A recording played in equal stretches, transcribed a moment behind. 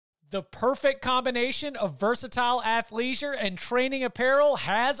The perfect combination of versatile athleisure and training apparel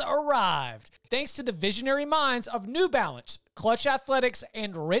has arrived. Thanks to the visionary minds of New Balance, Clutch Athletics,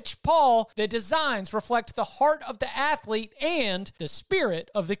 and Rich Paul, the designs reflect the heart of the athlete and the spirit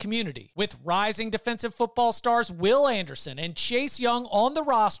of the community. With rising defensive football stars Will Anderson and Chase Young on the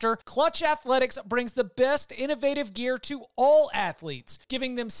roster, Clutch Athletics brings the best innovative gear to all athletes,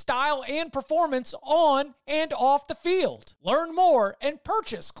 giving them style and performance on and off the field. Learn more and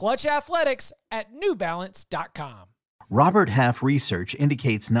purchase Clutch Athletics at newbalance.com. Robert Half research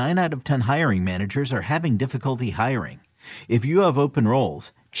indicates 9 out of 10 hiring managers are having difficulty hiring. If you have open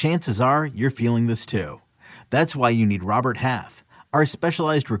roles, chances are you're feeling this too. That's why you need Robert Half. Our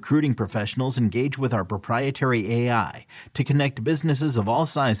specialized recruiting professionals engage with our proprietary AI to connect businesses of all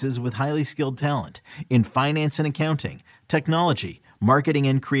sizes with highly skilled talent in finance and accounting, technology, marketing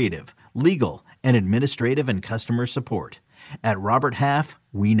and creative, legal, and administrative and customer support. At Robert Half,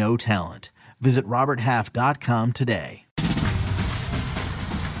 we know talent. Visit roberthalf.com today.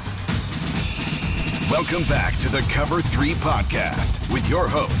 Welcome back to the Cover 3 podcast with your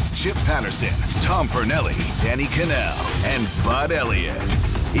hosts, Chip Patterson, Tom Fernelli, Danny Cannell, and Bud Elliott.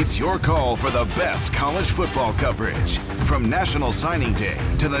 It's your call for the best college football coverage, from National Signing Day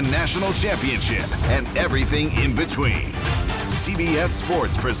to the National Championship and everything in between. CBS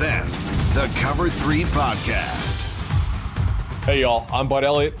Sports presents the Cover 3 podcast. Hey y'all, I'm Bud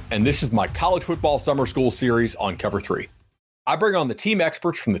Elliott, and this is my college football summer school series on Cover 3. I bring on the team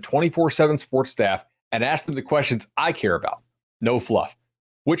experts from the 24/7 sports staff and ask them the questions I care about. No fluff.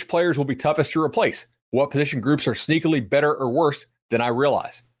 Which players will be toughest to replace? What position groups are sneakily better or worse than I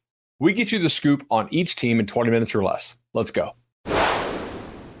realize? We get you the scoop on each team in 20 minutes or less. Let's go.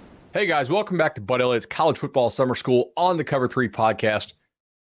 Hey guys, welcome back to Bud Elliott's College Football Summer School on the Cover 3 podcast.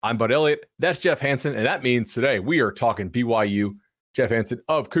 I'm Bud Elliott. That's Jeff Hansen, and that means today we are talking BYU. Jeff Hansen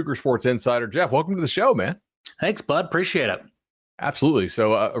of Cougar Sports Insider. Jeff, welcome to the show, man. Thanks, Bud. Appreciate it. Absolutely.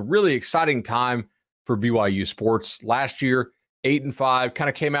 So a really exciting time for BYU sports. Last year, 8-5, kind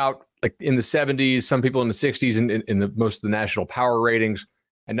of came out like in the 70s, some people in the 60s in the most of the national power ratings.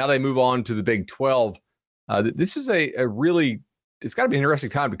 And now they move on to the Big 12. This is a really, it's got to be an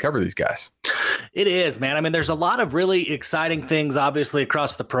interesting time to cover these guys. It is, man. I mean, there's a lot of really exciting things, obviously,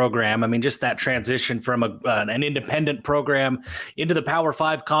 across the program. I mean, just that transition from an independent program into the Power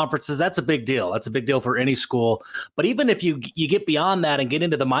 5 conferences, that's a big deal. That's a big deal for any school. But even if you get beyond that and get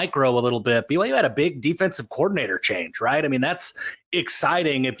into the micro a little bit, BYU had a big defensive coordinator change, right? I mean, that's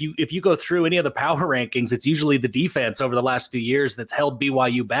exciting. If you go through any of the power rankings, it's usually the defense over the last few years that's held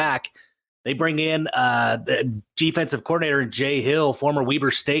BYU back. They bring in the defensive coordinator Jay Hill, former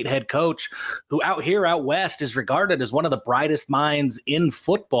Weber State head coach, who out west is regarded as one of the brightest minds in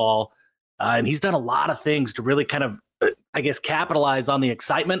football. And he's done a lot of things to really kind of, capitalize on the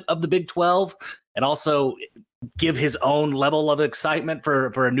excitement of the Big 12 and also give his own level of excitement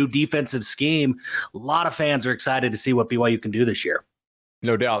for a new defensive scheme. A lot of fans are excited to see what BYU can do this year.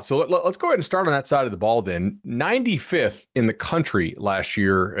 No doubt. So let's go ahead and start on that side of the ball then. 95th in the country last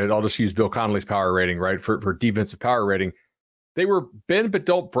year, and I'll just use Bill Connolly's power rating, right, for defensive power rating. They were bend but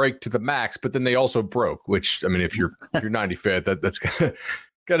don't break to the max, but then they also broke, which, I mean, if you're 95th, that's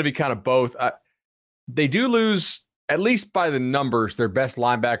got to be kind of both. They do lose, at least by the numbers, their best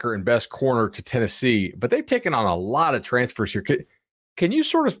linebacker and best corner to Tennessee, but they've taken on a lot of transfers here. Can you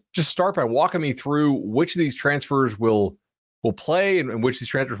sort of just start by walking me through which of these transfers will play and which these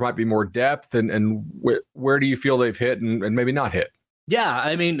transfers might be more depth and where do you feel they've hit and maybe not hit? Yeah,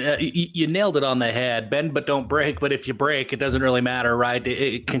 I mean, you nailed it on the head. Bend but don't break, but if you break, it doesn't really matter, right?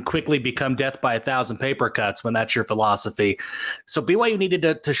 It can quickly become death by 1,000 paper cuts when that's your philosophy. So BYU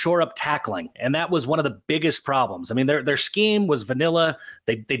needed to shore up tackling, and that was one of the biggest problems. I mean, their scheme was vanilla.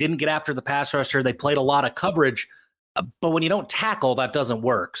 They didn't get after the pass rusher. They played a lot of coverage. But when you don't tackle, that doesn't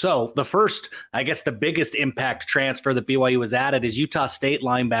work. So the first, the biggest impact transfer that BYU has added is Utah State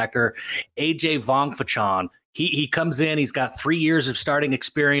linebacker A.J. Vongphachon. He comes in. He's got 3 years of starting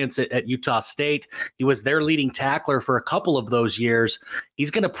experience at Utah State. He was their leading tackler for a couple of those years.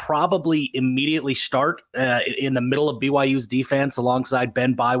 He's going to probably immediately start in the middle of BYU's defense alongside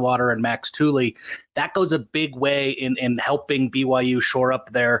Ben Bywater and Max Tooley. That goes a big way in helping BYU shore up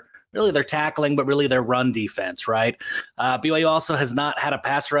their tackling, but really their run defense, right? BYU also has not had a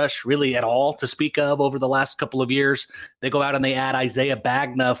pass rush really at all to speak of over the last couple of years. They go out and they add Isaiah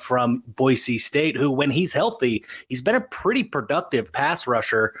Bagna from Boise State, who, when he's healthy, he's been a pretty productive pass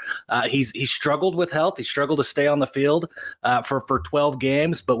rusher. He's struggled with health. He struggled to stay on the field for 12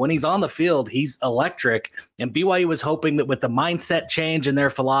 games, but when he's on the field, he's electric. And BYU was hoping that with the mindset change in their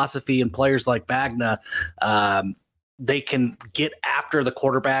philosophy and players like Bagna, they can get after the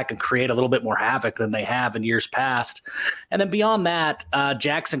quarterback and create a little bit more havoc than they have in years past. And then beyond that,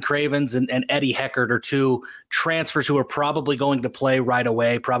 Jackson Cravens and Eddie Heckard are two transfers who are probably going to play right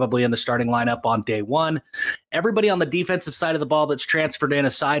away, probably in the starting lineup on day one. Everybody on the defensive side of the ball that's transferred in,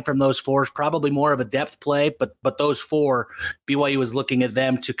 aside from those four, is probably more of a depth play, but those four, BYU is looking at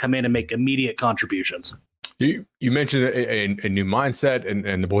them to come in and make immediate contributions. You mentioned a new mindset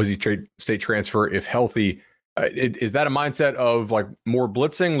and the Boise State transfer, if healthy. Is that a mindset of like more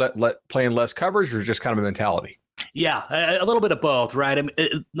blitzing, let playing less coverage, or just kind of a mentality? Yeah, a little bit of both, right? I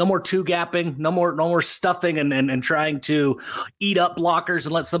mean, no more two gapping, no more stuffing and trying to eat up blockers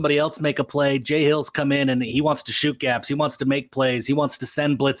and let somebody else make a play. Jay Hill's come in and he wants to shoot gaps. He wants to make plays. He wants to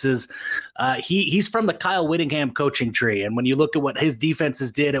send blitzes. He's from the Kyle Whittingham coaching tree. And when you look at what his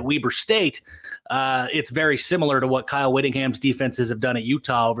defenses did at Weber State, it's very similar to what Kyle Whittingham's defenses have done at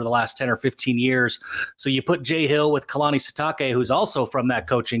Utah over the last 10 or 15 years. So you put Jay Hill with Kalani Sitake, who's also from that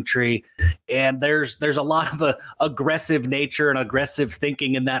coaching tree, and there's a lot of aggressive nature and aggressive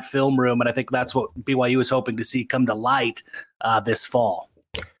thinking in that film room, and I think that's what BYU is hoping to see come to light this fall.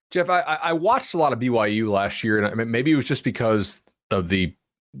 Jeff, I watched a lot of BYU last year, and I mean, maybe it was just because of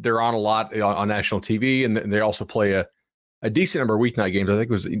they're on a lot on national TV, and they also play a decent number of weeknight games. I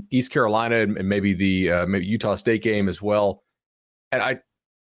think it was East Carolina and maybe the maybe Utah State game as well. And I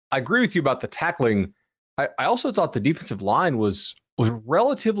agree with you about the tackling. I also thought the defensive line was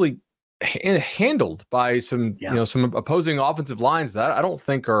relatively handled by some some opposing offensive lines that I don't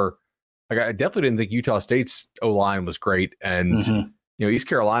think are like, I definitely didn't think Utah State's O-line was great, and East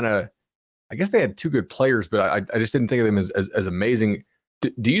Carolina, I guess they had two good players, but I just didn't think of them as amazing.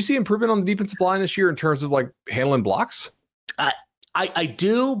 Do you see improvement on the defensive line this year in terms of like handling blocks? I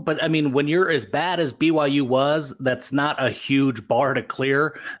do, but I mean, when you're as bad as BYU was, that's not a huge bar to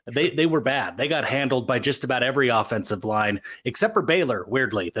clear. They were bad. They got handled by just about every offensive line, except for Baylor,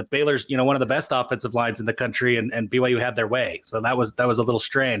 weirdly. That Baylor's, one of the best offensive lines in the country, and BYU had their way. So that was a little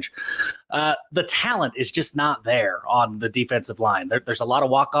strange. The talent is just not there on the defensive line. There's a lot of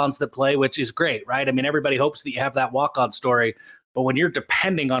walk-ons that play, which is great, right? I mean, everybody hopes that you have that walk-on story, but when you're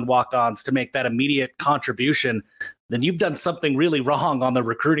depending on walk-ons to make that immediate contribution, then you've done something really wrong on the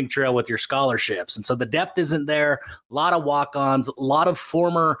recruiting trail with your scholarships. And so the depth isn't there. A lot of walk-ons, a lot of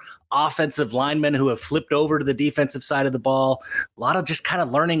former offensive linemen who have flipped over to the defensive side of the ball, a lot of just kind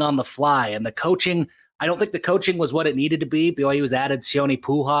of learning on the fly. And the coaching, I don't think the coaching was what it needed to be. BYU has added Sione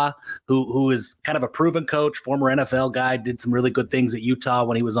Puha, who is kind of a proven coach, former NFL guy, did some really good things at Utah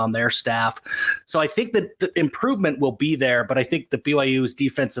when he was on their staff. So I think that the improvement will be there, but I think that BYU's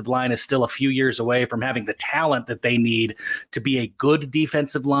defensive line is still a few years away from having the talent that they need to be a good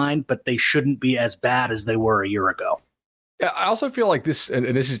defensive line, but they shouldn't be as bad as they were a year ago. Yeah, I also feel like this, and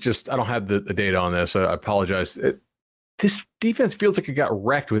this is just, I don't have the data on this, so I apologize. This defense feels like it got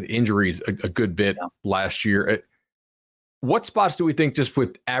wrecked with injuries a good bit last year. What spots do we think just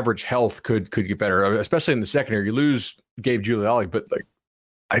with average health could get better, especially in the secondary? You lose Gabe Giuliani, but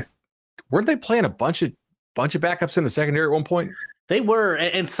weren't they playing a bunch of backups in the secondary at one point? They were,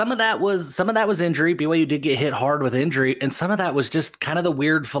 and some of that was injury. BYU did get hit hard with injury, and some of that was just kind of the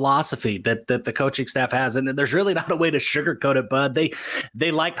weird philosophy that the coaching staff has. And there's really not a way to sugarcoat it, bud.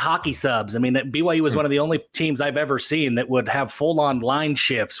 They liked hockey subs. I mean, BYU was one of the only teams I've ever seen that would have full-on line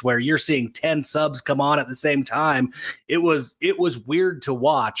shifts where you're seeing 10 subs come on at the same time. It was weird to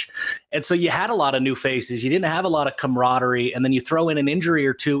watch. And so you had a lot of new faces. You didn't have a lot of camaraderie, and then you throw in an injury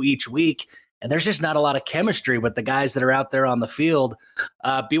or two each week, and there's just not a lot of chemistry with the guys that are out there on the field.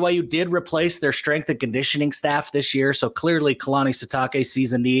 BYU did replace their strength and conditioning staff this year. So clearly Kalani Sitake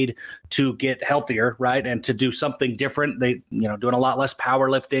sees a need to get healthier, right? And to do something different. They, doing a lot less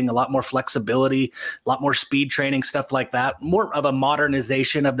powerlifting, a lot more flexibility, a lot more speed training, stuff like that. More of a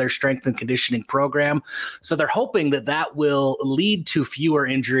modernization of their strength and conditioning program. So they're hoping that will lead to fewer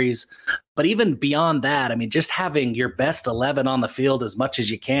injuries. But even beyond that, I mean, just having your best 11 on the field as much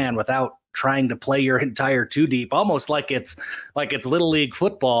as you can without trying to play your entire two deep, almost like it's little league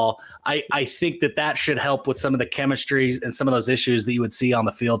football. I think that should help with some of the chemistries and some of those issues that you would see on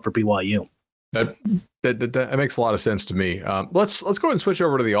the field for BYU. That makes a lot of sense to me. Let's go ahead and switch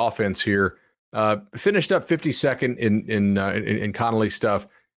over to the offense here. Finished up 52nd in Connolly stuff.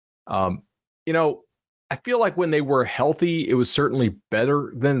 I feel like when they were healthy, it was certainly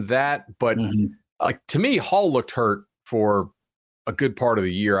better than that. But like to me, Hall looked hurt for a good part of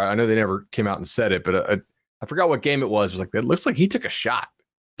the year. I know they never came out and said it, but I forgot what game it was. It was like, it looks like he took a shot.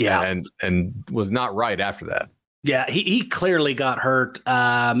 Yeah. And was not right after that. Yeah, he clearly got hurt.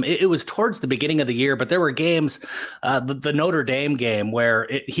 It was towards the beginning of the year, but there were games, the Notre Dame game, where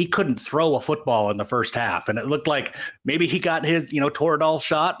he couldn't throw a football in the first half. And it looked like maybe he got his, Toradol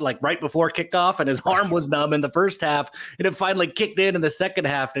shot like right before kickoff, and his arm was numb in the first half. And it finally kicked in the second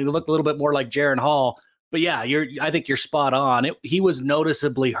half, and he looked a little bit more like Jaron Hall. But yeah, I think you're spot on. He was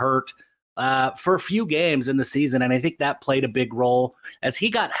noticeably hurt for a few games in the season, and I think that played a big role. As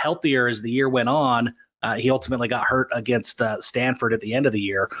he got healthier as the year went on, he ultimately got hurt against Stanford at the end of the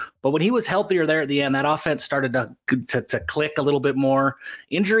year. But when he was healthier there at the end, that offense started to click a little bit more.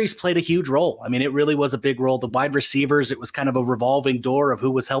 Injuries played a huge role. I mean, it really was a big role. The wide receivers, it was kind of a revolving door of who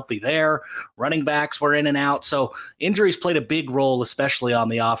was healthy there. Running backs were in and out. So injuries played a big role, especially on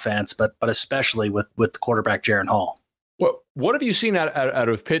the offense, but especially with quarterback Jaron Hall. What have you seen out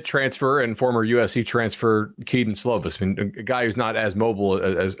of Pitt transfer and former USC transfer Kedon Slovis? I mean, a guy who's not as mobile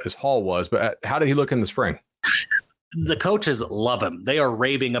as Hall was, but how did he look in the spring? The coaches love him. They are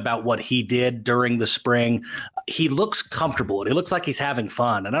raving about what he did during the spring. He looks comfortable, and he looks like he's having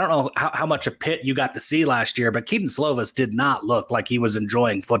fun. And I don't know how much of Pitt you got to see last year, but Kedon Slovis did not look like he was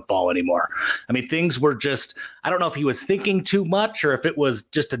enjoying football anymore. I mean, things were just, I don't know if he was thinking too much or if it was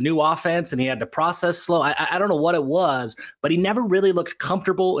just a new offense and he had to process slow. I don't know what it was, but he never really looked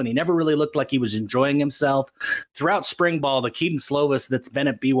comfortable, and he never really looked like he was enjoying himself. Throughout spring ball, the Kedon Slovis that's been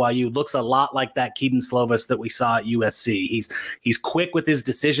at BYU looks a lot like that Kedon Slovis that we saw at USC. He's quick with his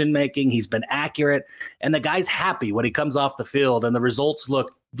decision making. He's been accurate, and the guy's happy when he comes off the field, and the results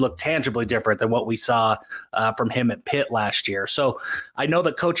look tangibly different than what we saw from him at Pitt last year. So I know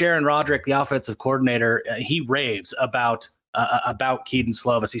that Coach Aaron Roderick, the offensive coordinator, he raves about Kedon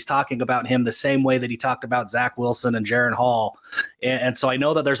Slovis. He's talking about him the same way that he talked about Zach Wilson and Jaron Hall. And so I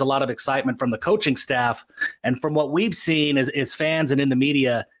know that there's a lot of excitement from the coaching staff, and from what we've seen as fans and in the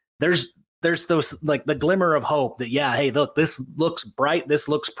media, there's those, like, the glimmer of hope that, yeah, hey, look, this looks bright. This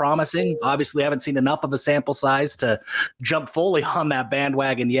looks promising. Obviously, haven't seen enough of a sample size to jump fully on that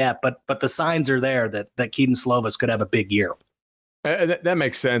bandwagon yet, but the signs are there that Kedon Slovis could have a big year. That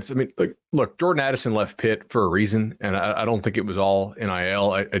makes sense. I mean, look, Jordan Addison left Pitt for a reason, and I don't think it was all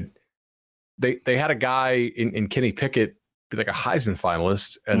NIL. They had a guy in Kenny Pickett, like a Heisman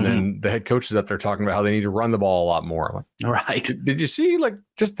finalist, and then the head coach is up there talking about how they need to run the ball a lot more. Like, right? Did you see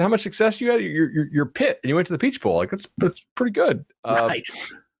just how much success you had? You're Pitt, and you went to the Peach Bowl. Like that's pretty good, right?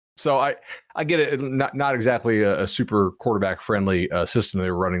 So I get it. Not exactly a super quarterback friendly system they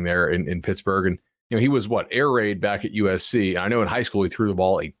were running there in Pittsburgh, and he was air raid back at USC. And I know in high school he threw the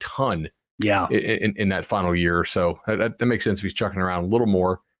ball a ton. Yeah, in that final year, so that makes sense if he's chucking around a little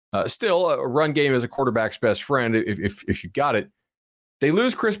more. Still, a run game is a quarterback's best friend if you got it. They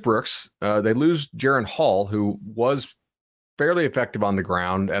lose Chris Brooks. They lose Jaron Hall, who was fairly effective on the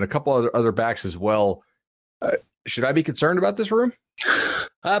ground, and a couple other backs as well. Should I be concerned about this room?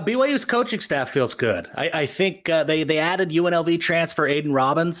 BYU's coaching staff feels good. I think they added UNLV transfer Aiden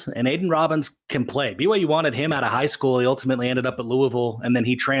Robbins, and Aiden Robbins can play. BYU wanted him out of high school. He ultimately ended up at Louisville, and then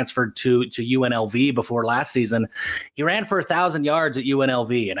he transferred to UNLV before last season. He ran for 1,000 yards at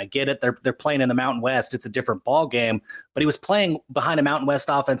UNLV, and I get it. They're playing in the Mountain West. It's a different ball game, but he was playing behind a Mountain West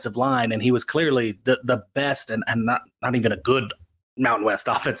offensive line, and he was clearly the best and not even a good Mountain West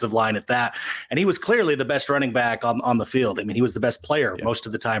offensive line at that. And he was clearly the best running back on the field. I mean, he was the best player most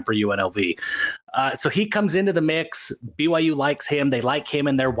of the time for UNLV. So he comes into the mix. BYU likes him. They like him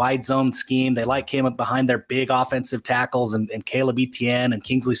in their wide zone scheme. They like him behind their big offensive tackles and Caleb Etienne and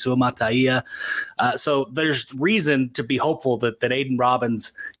Kingsley Suamataia. So there's reason to be hopeful that Aiden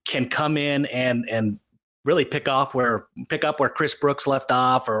Robbins can come in and really pick up where Chris Brooks left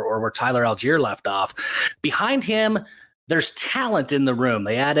off or where Tyler Algier left off. Behind him, there's talent in the room.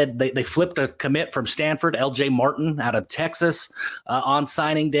 They flipped a commit from Stanford, LJ Martin out of Texas on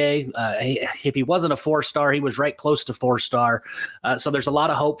signing day. If he wasn't a 4-star, he was right close to 4-star. So there's a lot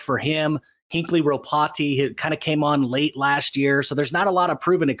of hope for him. Hinkley Ropati kind of came on late last year. So there's not a lot of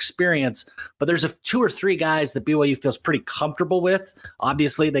proven experience, but there's 2 or 3 guys that BYU feels pretty comfortable with.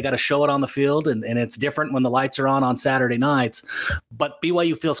 Obviously, they got to show it on the field, and it's different when the lights are on Saturday nights. But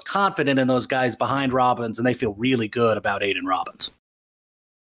BYU feels confident in those guys behind Robbins, and they feel really good about Aiden Robbins.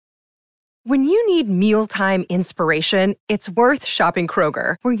 When you need mealtime inspiration, it's worth shopping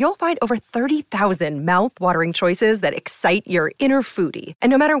Kroger, where you'll find over 30,000 mouth-watering choices that excite your inner foodie. And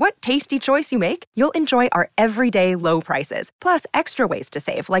no matter what tasty choice you make, you'll enjoy our everyday low prices, plus extra ways to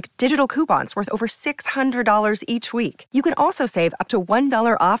save, like digital coupons worth over $600 each week. You can also save up to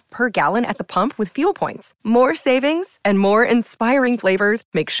 $1 off per gallon at the pump with fuel points. More savings and more inspiring flavors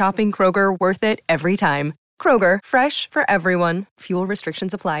make shopping Kroger worth it every time. Kroger, fresh for everyone. Fuel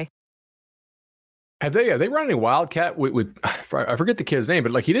restrictions apply. Have they run any Wildcat with I forget the kid's name,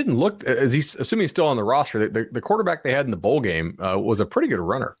 but like he didn't look as he's assuming he's still on the roster. The quarterback they had in the bowl game was a pretty good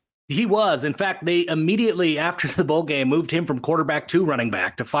runner. He was. In fact, they immediately after the bowl game moved him from quarterback to running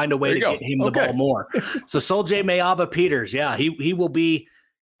back to find a way to get him the ball more. So Soljay Mayava-Peters, yeah, he will be.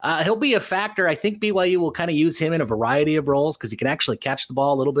 He'll be a factor. I think BYU will kind of use him in a variety of roles because he can actually catch the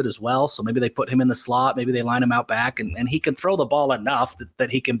ball a little bit as well. So maybe they put him in the slot. Maybe they line him out back, and he can throw the ball enough that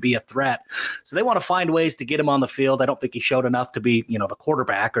he can be a threat. So they want to find ways to get him on the field. I don't think he showed enough to be, the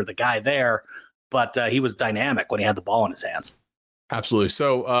quarterback or the guy there, but he was dynamic when he had the ball in his hands. Absolutely.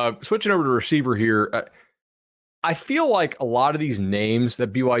 So switching over to receiver here, I feel like a lot of these names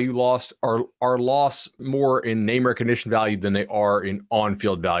that BYU lost are lost more in name recognition value than they are in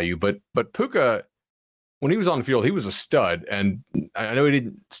on-field value. But Puka, when he was on the field, he was a stud. And I know he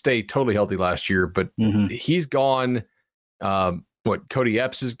didn't stay totally healthy last year, but he's gone. Cody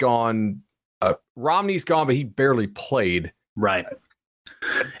Epps is gone. Romney's gone, but he barely played. Right.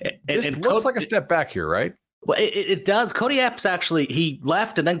 This looks like a step back here, right? Well, it does. Cody Epps actually, he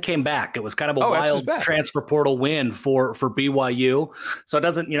left and then came back. It was kind of a wild transfer portal win for BYU. So it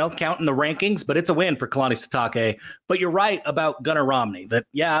doesn't, count in the rankings, but it's a win for Kalani Sitake. But you're right about Gunnar Romney that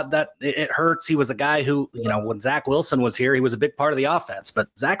it hurts. He was a guy who, when Zach Wilson was here, he was a big part of the offense, but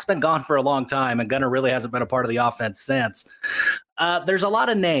Zach's been gone for a long time and Gunnar really hasn't been a part of the offense since. There's a lot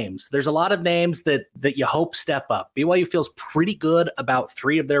of names. There's a lot of names that you hope step up. BYU feels pretty good about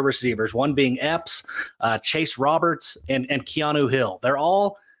three of their receivers, one being Epps, Chase Roberts, and Keanu Hill. They're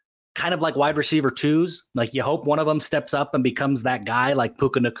all kind of like wide receiver twos. Like you hope one of them steps up and becomes that guy like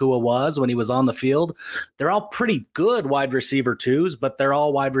Puka Nacua was when he was on the field. They're all pretty good wide receiver twos, but they're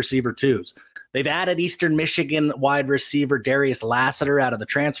all wide receiver twos. They've added Eastern Michigan wide receiver Darius Lassiter out of the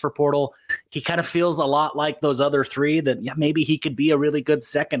transfer portal. He kind of feels a lot like those other three that maybe he could be a really good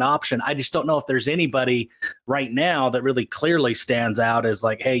second option. I just don't know if there's anybody right now that really clearly stands out as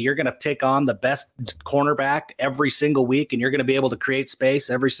like, hey, you're going to take on the best cornerback every single week and you're going to be able to create space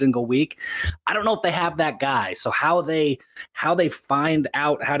every single week. I don't know if they have that guy. So how they find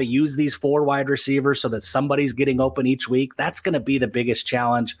out how to use these four wide receivers so that somebody's getting open each week, that's going to be the biggest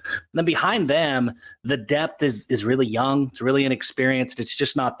challenge. And then behind them, the depth is really young. It's really inexperienced. It's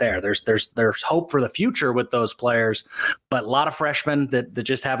just not there. There's hope for the future with those players, but a lot of freshmen that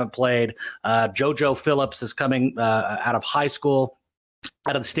just haven't played. JoJo Phillips is coming out of high school,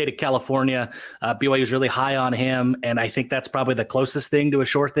 out of the state of California. BYU is really high on him, and I think that's probably the closest thing to a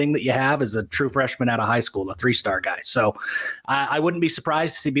sure thing that you have is a true freshman out of high school, a 3-star guy. So I wouldn't be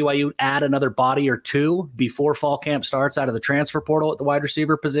surprised to see BYU add another body or two before fall camp starts out of the transfer portal at the wide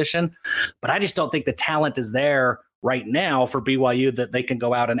receiver position. But I just don't think the talent is there right now for BYU that they can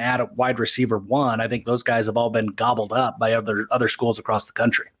go out and add a wide receiver one. I think those guys have all been gobbled up by other schools across the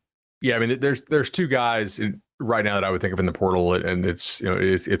country. Yeah, I mean, there's two guys right now that I would think of in the portal, and it's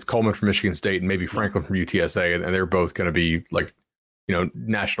it's Coleman from Michigan State and maybe Franklin from UTSA, and they're both going to be like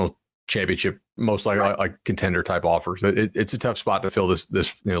national championship, most likely like contender type offers. It's a tough spot to fill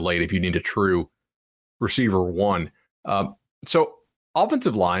this late if you need a true receiver one. So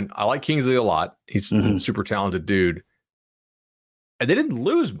offensive line, I like Kingsley a lot. He's a super talented dude, and they didn't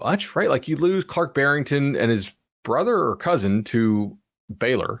lose much, right? Like you lose Clark Barrington and his brother or cousin to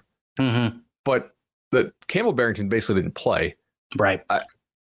Baylor. But the Campbell Barrington basically didn't play. Right.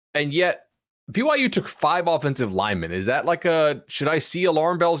 And yet BYU took 5 offensive linemen. Is that like should I see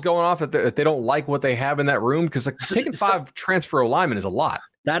alarm bells going off if they don't like what they have in that room? Because taking 5 transfer linemen is a lot.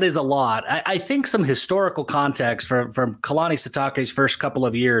 That is a lot. I think some historical context from Kalani Sitake's first couple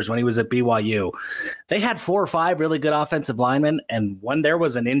of years when he was at BYU, they had 4 or 5 really good offensive linemen. And when there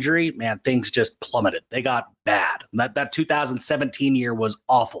was an injury, man, things just plummeted. They got bad. That 2017 year was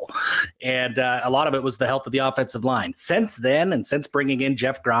awful. And a lot of it was the health of the offensive line. Since then, and since bringing in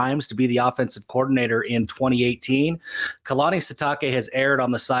Jeff Grimes to be the offensive coordinator in 2018, Kalani Sitake has erred on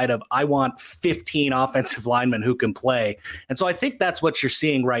the side of, I want 15 offensive linemen who can play. And so I think that's what you're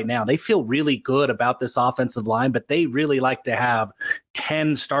seeing right now. They feel really good about this offensive line, but they really like to have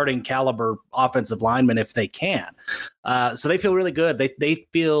 10 starting caliber offensive linemen if they can. So they feel really good. They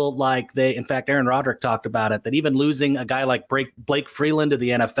feel like in fact, Aaron Roderick talked about it, that even losing a guy like Blake Freeland to the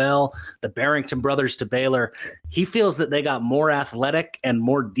NFL, the Barrington brothers to Baylor, he feels that they got more athletic and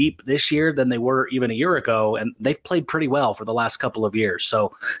more deep this year than they were even a year ago. And they've played pretty well for the last couple of years.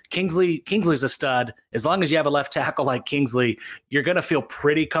 So Kingsley's a stud. As long as you have a left tackle like Kingsley, you're going to feel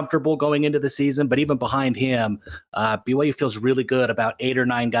pretty comfortable going into the season. But even behind him, BYU feels really good about 8 or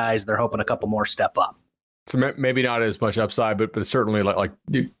 9 guys. They're hoping a couple more step up. So maybe not as much upside, but certainly like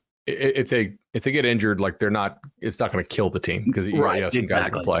if they get injured, like it's not going to kill the team because you have some guys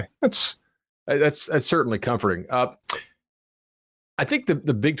who can play. That's certainly comforting. I think the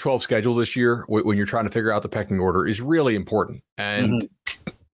Big 12 schedule this year, when you're trying to figure out the pecking order, is really important. And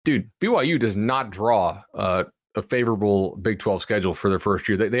dude, BYU does not draw a favorable Big 12 schedule for their first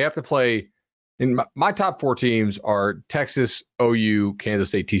year. They have to play. In my top 4 teams are Texas, OU, Kansas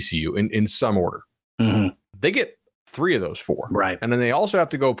State, TCU in some order. They get 3 of those 4, right? And then they also have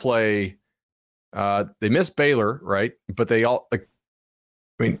to go play. They miss Baylor, right? But they all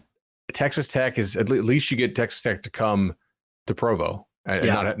Texas Tech is at least you get Texas Tech to come to Provo and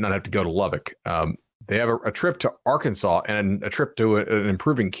not have to go to Lubbock. They have a trip to Arkansas and a trip to an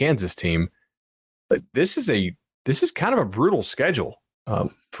improving Kansas team. But this is kind of a brutal schedule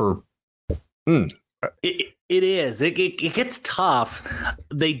for. It is. It gets tough.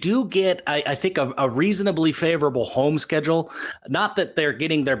 They do get, I think, a reasonably favorable home schedule. Not that they're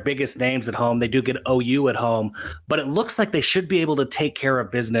getting their biggest names at home. They do get OU at home, but it looks like they should be able to take care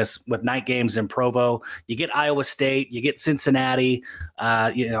of business with night games in Provo. You get Iowa State, you get Cincinnati,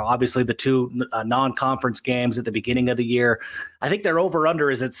 obviously the 2 non-conference games at the beginning of the year. I think their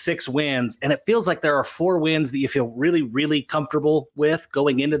over-under is at 6 wins, and it feels like there are 4 wins that you feel really, really comfortable with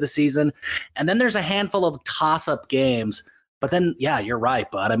going into the season. And then there's a handful of toss-up games. But then, yeah, you're right,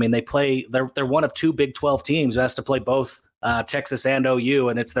 bud. I mean, they're one of 2 Big 12 teams who has to play both Texas and OU,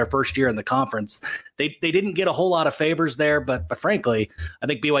 and it's their first year in the conference. They didn't get a whole lot of favors there, but frankly, I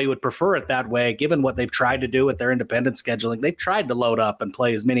think BYU would prefer it that way, given what they've tried to do with their independent scheduling. They've tried to load up and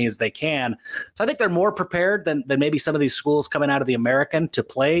play as many as they can. So I think they're more prepared than maybe some of these schools coming out of the American to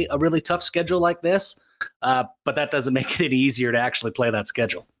play a really tough schedule like this. But that doesn't make it any easier to actually play that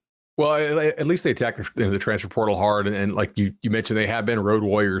schedule. Well, at least they attack the transfer portal hard, and like you mentioned, they have been road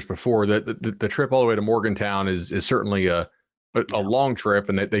warriors before. The trip all the way to Morgantown is certainly a long trip,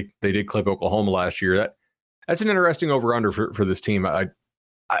 and they did clip Oklahoma last year. That's an interesting over under for this team.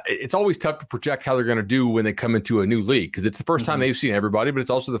 It's always tough to project how they're going to do when they come into a new league because it's the first time they've seen everybody, but it's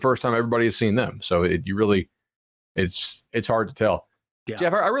also the first time everybody has seen them. So it's hard to tell. Yeah.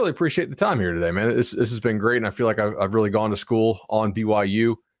 Jeff, I really appreciate the time here today, man. This has been great, and I feel like I've really gone to school on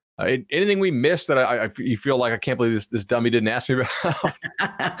BYU. Anything we missed that you feel like I can't believe this dummy didn't ask me about?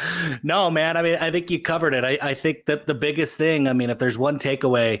 No, man. I mean, I think you covered it. I think that the biggest thing, I mean, if there's one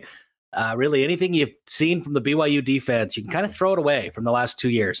takeaway, really anything you've seen from the BYU defense, you can kind of throw it away from the last 2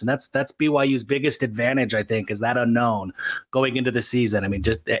 years. And that's BYU's biggest advantage, I think, is that unknown going into the season. I mean,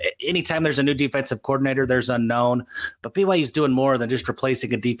 just anytime there's a new defensive coordinator, there's unknown. But BYU's doing more than just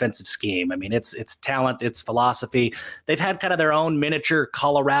replacing a defensive scheme. I mean, it's talent, it's philosophy. They've had kind of their own miniature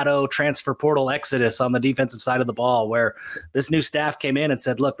Colorado transfer portal exodus on the defensive side of the ball, where this new staff came in and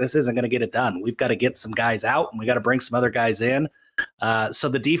said, look, this isn't going to get it done. We've got to get some guys out, and we got to bring some other guys in. So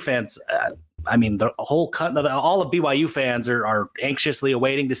the defense, I mean, all of BYU fans are anxiously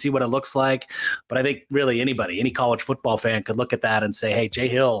awaiting to see what it looks like. But I think really any college football fan could look at that and say, hey, Jay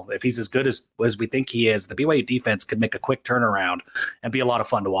Hill, if he's as good as we think he is, the BYU defense could make a quick turnaround and be a lot of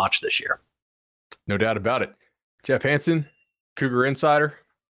fun to watch this year. No doubt about it. Jeff Hansen, Cougar Insider.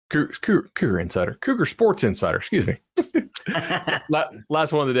 Cougar Insider. Cougar Sports Insider, excuse me.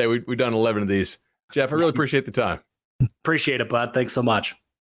 Last one of the day. We've done 11 of these. Jeff, I really appreciate the time. Appreciate it, bud. Thanks so much.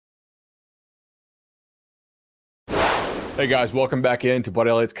 Hey, guys. Welcome back into Bud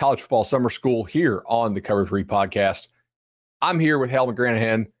Elliott's College Football Summer School here on the Cover 3 podcast. I'm here with Hal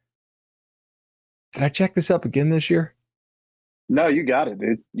McGranahan. Did I check this up again this year? No, you got it,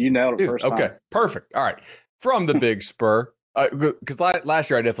 dude. You nailed it first time. Okay, perfect. All right. From the Big Spur. Because last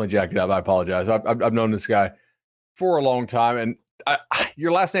year I definitely jacked it up. I apologize. I've known this guy for a long time, and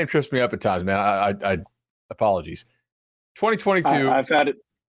your last name trips me up at times, man. I apologies. 2022. I've had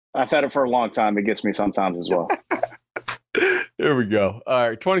it for a long time. It gets me sometimes as well. Here we go. All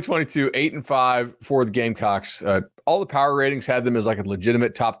right, 2022, 8-5 for the Gamecocks. All the power ratings had them as like a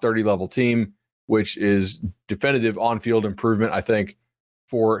legitimate top 30 level team, which is definitive on-field improvement, I think,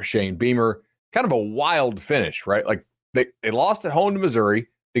 for Shane Beamer. Kind of a wild finish, right? Like they lost at home to Missouri.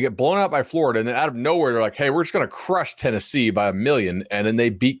 They get blown out by Florida, and then out of nowhere, they're like, hey, we're just going to crush Tennessee by 1 million. And then they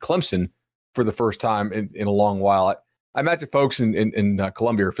beat Clemson for the first time in a long while. I imagine folks in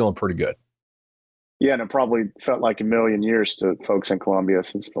Columbia are feeling pretty good. Yeah, and it probably felt like 1 million years to folks in Columbia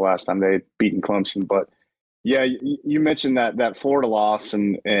since the last time they had beaten Clemson. But yeah, you mentioned that Florida loss,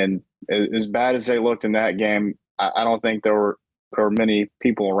 and as bad as they looked in that game, I don't think there were many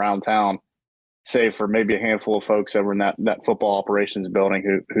people around town, save for maybe a handful of folks over in that football operations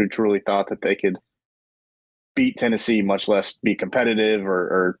building who truly thought that they could beat Tennessee, much less be competitive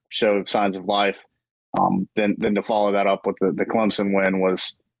or show signs of life. Then to follow that up with the Clemson win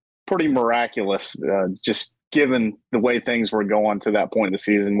was pretty miraculous, just given the way things were going to that point in the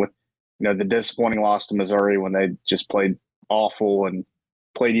season with the disappointing loss to Missouri when they just played awful and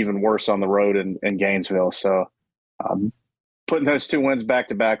played even worse on the road in Gainesville. So putting those 2 wins back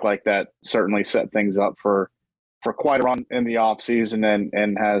to back like that certainly set things up for quite a run in the offseason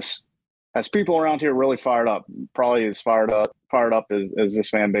and has people around here really fired up, probably as fired up as this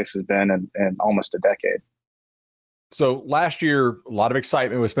fan base has been in almost a decade. So last year, a lot of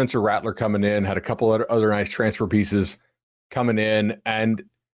excitement with Spencer Rattler coming in, had a couple other nice transfer pieces coming in, and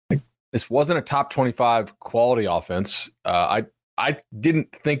this wasn't a top 25 quality offense. I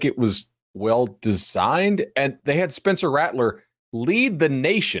didn't think it was well designed, and they had Spencer Rattler lead the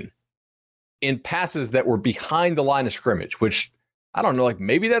nation in passes that were behind the line of scrimmage, which I don't know, like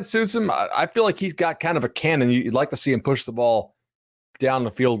maybe that suits him. I feel like he's got kind of a cannon. You'd like to see him push the ball down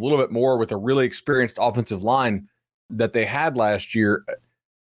the field a little bit more with a really experienced offensive line that they had last year.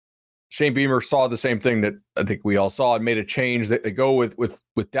 Shane Beamer saw the same thing that I think we all saw and made a change that they go with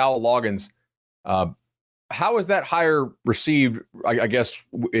Dowell Loggins. How is that hire received, I guess,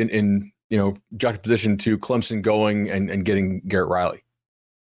 in juxtaposition to Clemson going and getting Garrett Riley?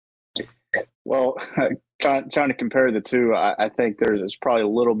 Well, trying to compare the two, I think there's probably a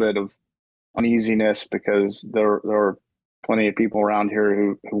little bit of uneasiness because there are plenty of people around here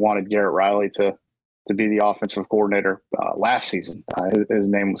who wanted Garrett Riley to be the offensive coordinator last season. His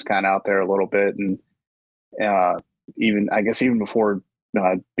name was kind of out there a little bit, and even before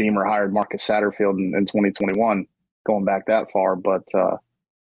Beamer hired Marcus Satterfield in 2021, going back that far. But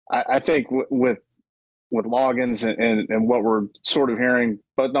I think with Loggins and what we're sort of hearing,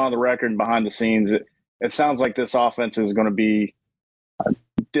 but on the record and behind the scenes, it sounds like this offense is going to be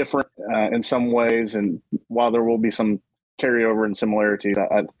different in some ways. And while there will be some carryover and similarities,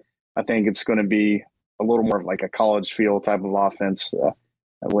 I think it's going to be a little more of like a college feel type of offense.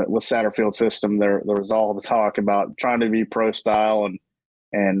 With Satterfield's system, there was all the talk about trying to be pro style,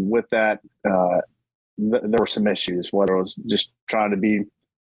 and with that, there were some issues, whether it was just trying to be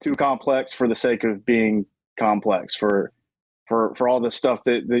too complex for the sake of being complex, for all the stuff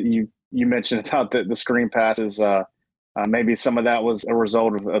that you mentioned about the screen passes. Maybe some of that was a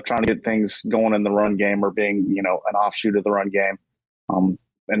result of trying to get things going in the run game or being, an offshoot of the run game.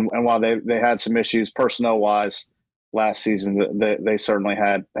 And while they had some issues personnel wise last season, they certainly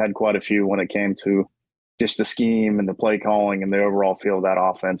had quite a few when it came to just the scheme and the play calling and the overall feel of that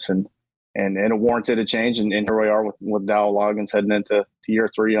offense. And it warranted a change. And here we are with Dowell Loggins heading into year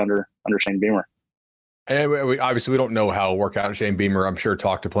 3 under Shane Beamer. And obviously we don't know how it'll work out. Shane Beamer, I'm sure,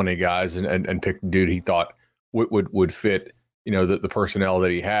 talked to plenty of guys and picked the dude he thought would fit, the personnel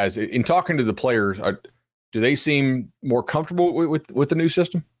that he has. In talking to the players, do they seem more comfortable with the new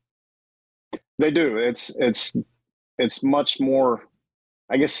system? They do. It's much more,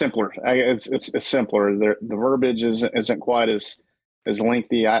 I guess, simpler. It's simpler. The verbiage isn't quite as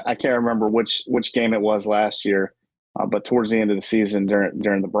lengthy. I can't remember which game it was last year, but towards the end of the season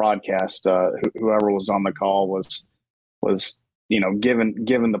during the broadcast, whoever was on the call was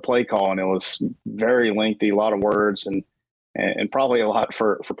given the play call, and it was very lengthy, a lot of words and probably a lot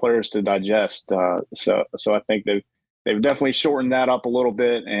for players to digest. So I think they've definitely shortened that up a little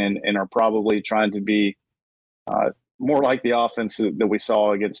bit and are probably trying to be more like the offense that we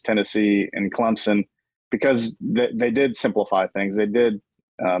saw against Tennessee and Clemson, because they did simplify things. They did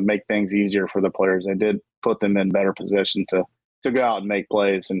make things easier for the players. They did put them in better position to go out and make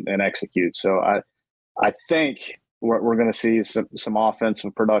plays and execute. So I think we're going to see some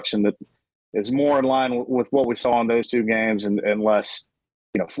offensive production that is more in line with what we saw in those 2 games and less,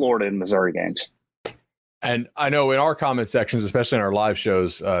 Florida and Missouri games. And I know in our comment sections, especially in our live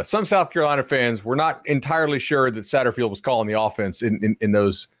shows, some South Carolina fans were not entirely sure that Satterfield was calling the offense in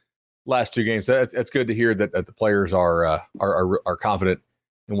those last 2 games. That's good to hear that the players are confident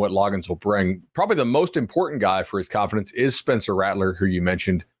in what Loggins will bring. Probably the most important guy for his confidence is Spencer Rattler, who you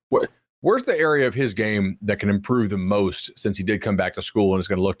mentioned. Where's the area of his game that can improve the most since he did come back to school and is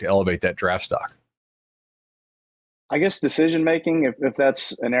going to look to elevate that draft stock? I guess decision making, if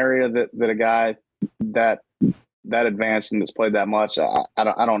that's an area that a guy that advanced and that's played that much,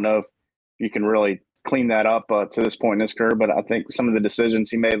 I don't know if you can really clean that up to this point in his career. But I think some of the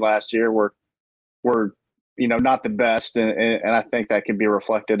decisions he made last year were not the best, and I think that could be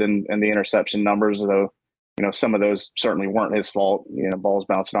reflected in the interception numbers, though. Some of those certainly weren't his fault, balls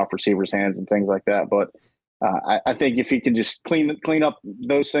bouncing off receivers' hands and things like that. But I think if he can just clean up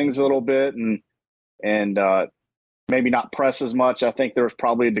those things a little bit and maybe not press as much, I think there was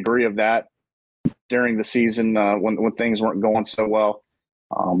probably a degree of that during the season when things weren't going so well.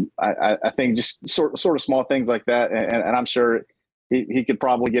 I think just sort of small things like that, and I'm sure he could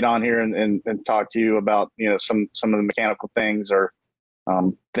probably get on here and talk to you about some of the mechanical things or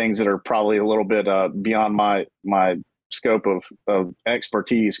things that are probably a little bit beyond my scope of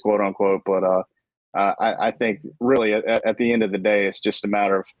expertise, quote unquote. But I think really at the end of the day, it's just a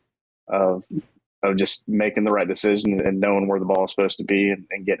matter of just making the right decision and knowing where the ball is supposed to be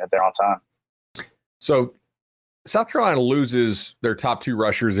and getting it there on time. So South Carolina loses their top two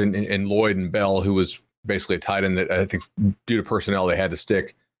rushers in Lloyd and Bell, who was basically a tight end that I think due to personnel they had to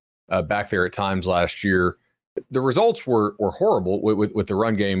stick back there at times last year. The results were horrible with the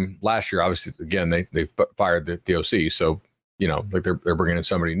run game last year. Obviously, again, they fired the OC, so like they're bringing in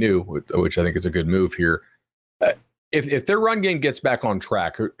somebody new, which I think is a good move here. If their run game gets back on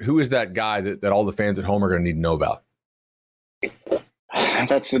track, who is that guy that all the fans at home are going to need to know about?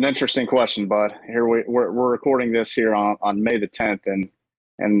 That's an interesting question, bud. Here we're recording this here on May the 10th,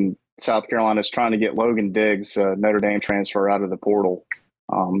 and South Carolina is trying to get Logan Diggs, Notre Dame transfer, out of the portal.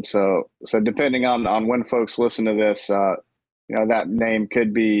 So depending on when folks listen to this, that name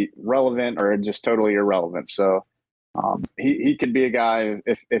could be relevant or just totally irrelevant. So he could be a guy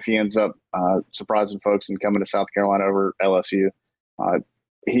if he ends up surprising folks and coming to South Carolina over LSU.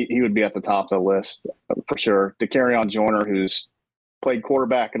 He would be at the top of the list for sure. DeCarrion Joyner, who's played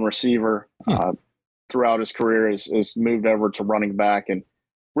quarterback and receiver throughout his career, is moved over to running back, and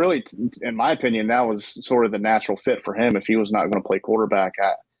really, in my opinion, that was sort of the natural fit for him if he was not going to play quarterback.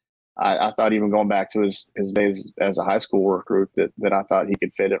 I thought even going back to his days as a high school recruit that I thought he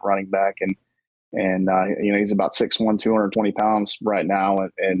could fit at running back, and he's about 6'1", 220 pounds right now,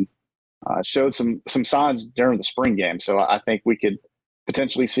 and showed some signs during the spring game. So I think we could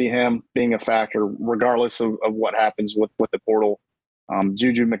potentially see him being a factor regardless of what happens with the portal.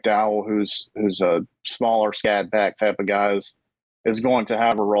 Juju McDowell, who's a smaller scat back type of guy, is going to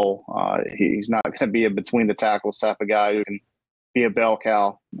have a role. He's not going to be a between the tackles type of guy who can be a bell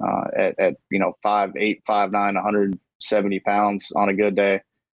cow at 5'8", 5'9", 170 pounds on a good day.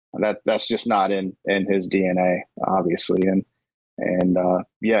 That's just not in his DNA, obviously. And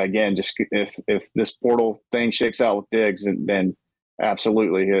again, just if this portal thing shakes out with Diggs, then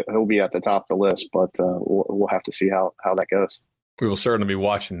absolutely he'll be at the top of the list. But we'll have to see how that goes. We will certainly be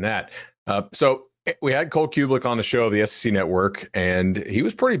watching that. So we had Cole Kublik on the show of the SEC Network, and he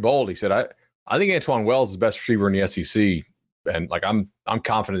was pretty bold. He said, I think Antoine Wells is the best receiver in the SEC, and like I'm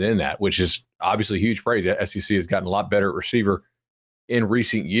confident in that, which is obviously huge praise. The SEC has gotten a lot better at receiver in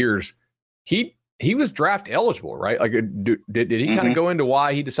recent years. He was draft eligible, right? Like, did he kind of go into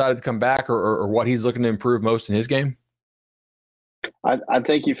why he decided to come back, or what he's looking to improve most in his game? I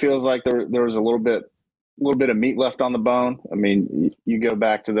think he feels like there was a little bit of meat left on the bone. I mean, you go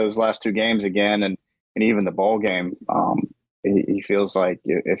back to those last two games again, and even the bowl game. He feels like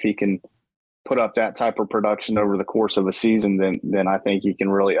if he can put up that type of production over the course of a season, then I think he can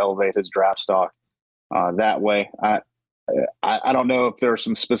really elevate his draft stock that way. I don't know if there are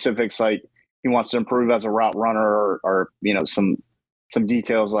some specifics like he wants to improve as a route runner or some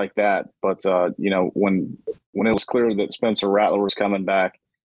details like that. But when it was clear that Spencer Rattler was coming back,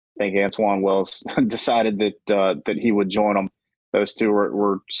 I think Antoine Wells decided that he would join them. Those two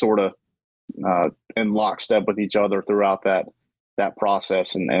were sort of in lockstep with each other throughout that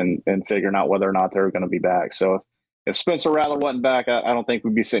process and figuring out whether or not they were going to be back. So if Spencer Rattler wasn't back, I don't think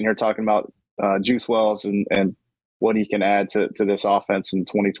we'd be sitting here talking about Juice Wells and what he can add to this offense in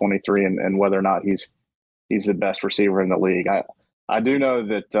 2023 and whether or not he's the best receiver in the league. I do know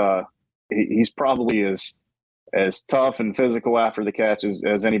that he's probably as tough and physical after the catch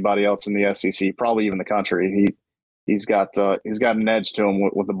as anybody else in the SEC, probably even the country. He's got an edge to him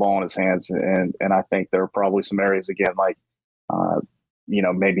with the ball in his hands, and I think there are probably some areas again like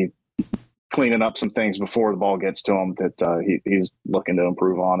maybe cleaning up some things before the ball gets to him that he's looking to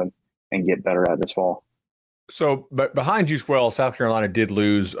improve on and get better at this fall. So, but behind Juice Wells, South Carolina did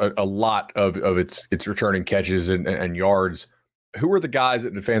lose a lot of its returning catches and yards. Who are the guys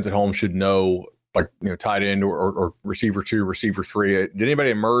that the fans at home should know, like tight end or receiver 2, receiver 3? Did anybody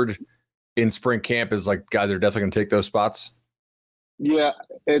emerge in spring camp as like guys that are definitely going to take those spots? Yeah,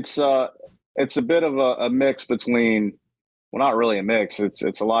 it's a bit of a mix between, well, not really a mix.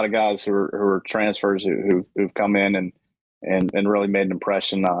 It's a lot of guys who are transfers who've come in and really made an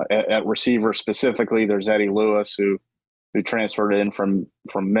impression. At receiver specifically, there's Eddie Lewis who transferred in from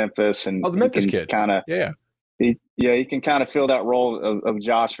Memphis, and the Memphis kid, kind of he can kind of fill that role of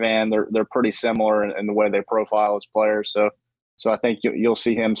Josh Vann. They're pretty similar in the way they profile as players. So I think you'll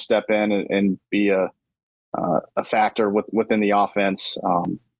see him step in and be a factor within the offense.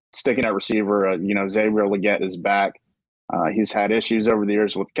 Sticking at receiver, Xavier Legette is back. He's had issues over the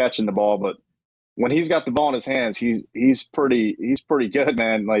years with catching the ball, but when he's got the ball in his hands, he's pretty good,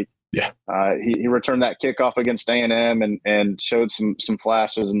 man. Like Yeah. He returned that kickoff against A&M and showed some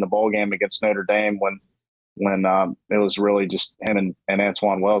flashes in the bowl game against Notre Dame when it was really just him and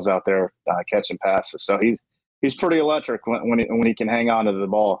Antoine Wells out there catching passes. So he's pretty electric when he can hang on to the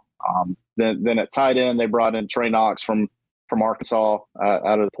ball. Then at tight end, they brought in Trey Knox from Arkansas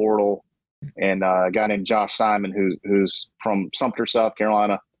out of the portal, and a guy named Josh Simon who's from Sumter, South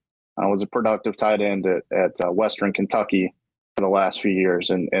Carolina, was a productive tight end at Western Kentucky for the last few years,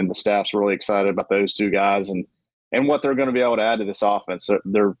 and the staff's really excited about those two guys and what they're going to be able to add to this offense.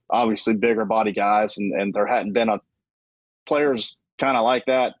 They're obviously bigger body guys, and there hadn't been players kind of like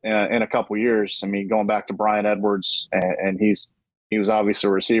that in a couple years. I mean, going back to Brian Edwards, and he was obviously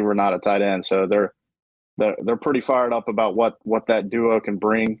a receiver, not a tight end. So they're pretty fired up about what that duo can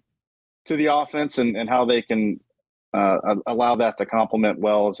bring to the offense and how they can allow that to complement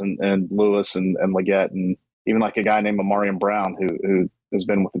Wells and Lewis and Leggett, and even like a guy named Amarian Brown who has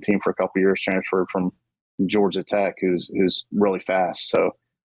been with the team for a couple of years, transferred from Georgia Tech, who's really fast. So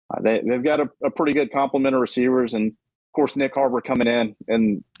they've got a pretty good complement of receivers, and of course Nick Harbor coming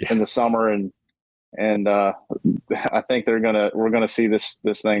in the summer, and I think we're gonna see this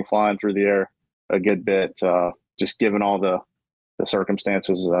thing flying through the air a good bit, just given all the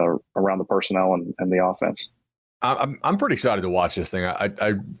circumstances around the personnel and the offense. I'm pretty excited to watch this thing. I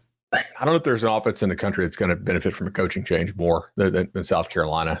don't know if there's an offense in the country that's going to benefit from a coaching change more than South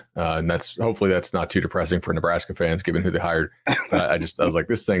Carolina. And hopefully that's not too depressing for Nebraska fans, given who they hired. But I was like,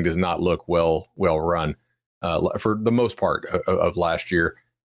 this thing does not look well run for the most part of last year.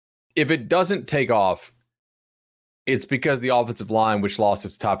 If it doesn't take off, it's because the offensive line, which lost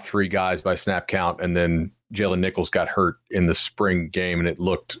its top three guys by snap count, and then Jalen Nichols got hurt in the spring game, and it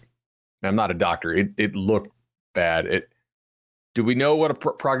looked, I'm not a doctor, it looked bad. Do we know what a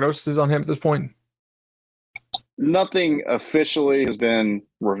prognosis is on him at this point? Nothing officially has been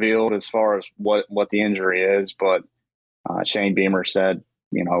revealed as far as what the injury is, but Shane Beamer said,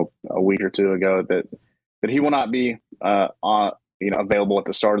 a week or two ago that he will not be available at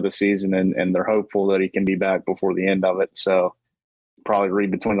the start of the season, and they're hopeful that he can be back before the end of it. So probably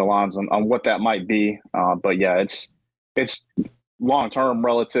read between the lines on what that might be. But yeah, it's long term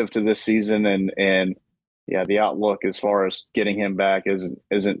relative to this season, and yeah, the outlook as far as getting him back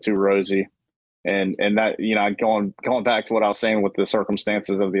isn't too rosy. And that, going back to what I was saying with the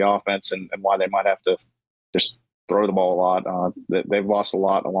circumstances of the offense and why they might have to just throw the ball a lot. They've lost a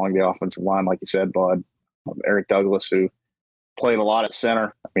lot along the offensive line, like you said, Bud. Eric Douglas, who played a lot at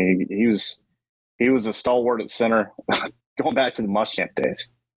center. I mean, he was a stalwart at center going back to the Muschamp days.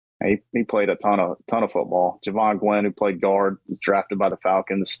 He played a ton of football. Javon Gwynn, who played guard, was drafted by the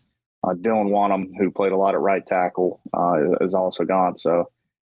Falcons. Dylan Wanham, who played a lot at right tackle, is also gone. So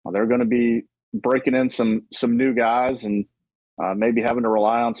they're going to be breaking in some new guys, and maybe having to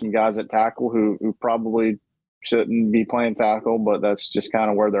rely on some guys at tackle who probably shouldn't be playing tackle, but that's just kind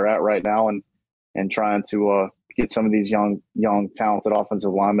of where they're at right now, and trying to get some of these young talented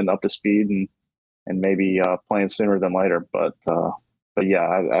offensive linemen up to speed and maybe playing sooner than later. But yeah,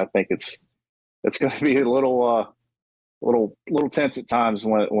 I think it's going to be a little tense at times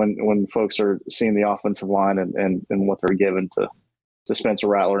when folks are seeing the offensive line and what they're given to Spencer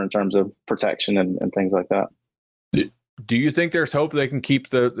Rattler in terms of protection and things like that. Do you think there's hope they can keep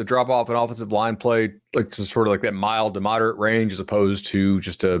the drop off in offensive line play like to sort of like that mild to moderate range as opposed to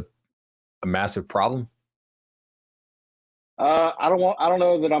just a massive problem? I don't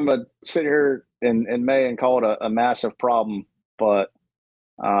know that I'm gonna sit here in May and call it a massive problem, but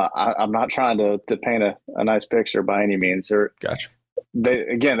I'm not trying to paint a nice picture by any means. Gotcha.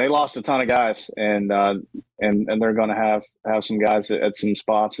 They lost a ton of guys, and they're going to have some guys at some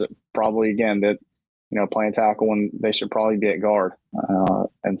spots that probably, again, that playing tackle when they should probably be at guard,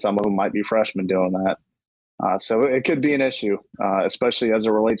 and some of them might be freshmen doing that. So it could be an issue, especially as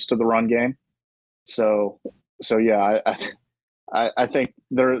it relates to the run game. So yeah, I think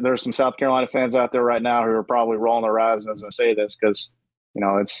there's some South Carolina fans out there right now who are probably rolling their eyes as I say this, because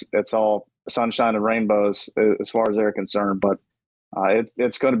it's all sunshine and rainbows as far as they're concerned. But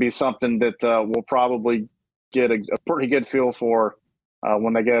it's going to be something that we'll probably get a pretty good feel for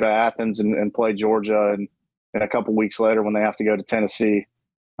when they go to Athens and play Georgia, and a couple weeks later when they have to go to Tennessee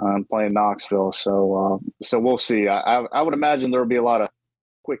and play in Knoxville. So we'll see. I would imagine there will be a lot of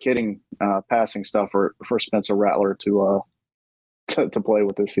quick hitting passing stuff for Spencer Rattler to play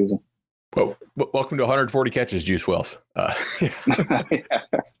with this season. Well, welcome to 140 catches, Juice Wells.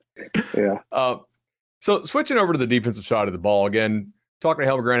 Yeah. So switching over to the defensive side of the ball again, talking to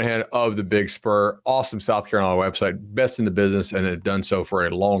Helmer Granahan of the Big Spur, awesome South Carolina website, best in the business, and have done so for a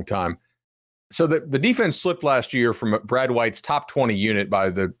long time. So the defense slipped last year from Brad White's top 20 unit by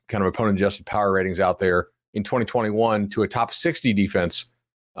the kind of opponent-adjusted power ratings out there in 2021 to a top 60 defense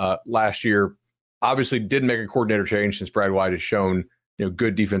last year. Obviously, didn't make a coordinator change since Brad White has shown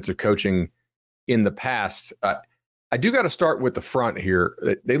good defensive coaching in the past. I do got to start with the front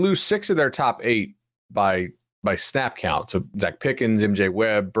here. They lose 6 of their top 8 by snap count. So Zach Pickens, MJ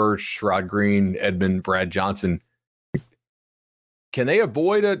Webb, Birch, Rod Green, Edmond, Brad Johnson. Can they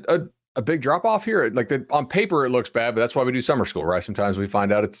avoid a big drop off here? Like on paper, it looks bad, but that's why we do summer school, right? Sometimes we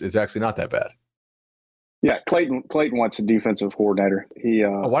find out it's actually not that bad. Yeah, Clayton wants a defensive coordinator.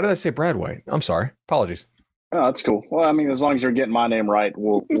 Why did I say Brad White? I'm sorry. Apologies. Oh, that's cool. Well, I mean, as long as you're getting my name right,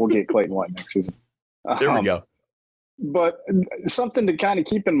 we'll get Clayton White next season. There we go. But something to kind of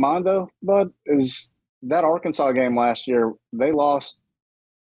keep in mind, though, Bud, is that Arkansas game last year, they lost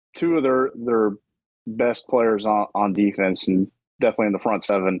 2 of their best players on defense, and definitely in the front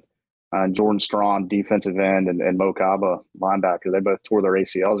 7. Jordan Strawn, defensive end, and Mo Kaba, linebacker. They both tore their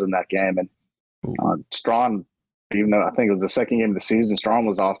ACLs in that game. And Strawn, even though I think it was the second game of the season, Strawn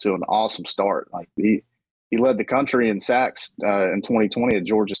was off to an awesome start. Like he led the country in sacks in 2020 at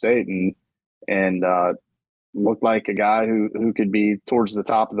Georgia State, and looked like a guy who could be towards the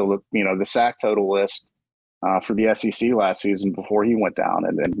top of the sack total list for the SEC last season before he went down.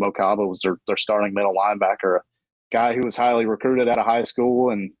 And Mo Kaba was their starting middle linebacker, a guy who was highly recruited out of high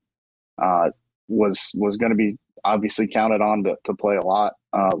school and was going to be obviously counted on to play a lot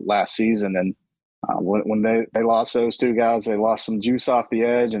last season. And when they lost those 2 guys, they lost some juice off the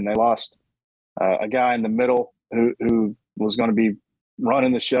edge, and they lost a guy in the middle who was going to be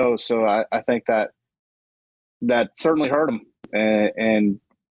running the show. So I think that certainly hurt them. And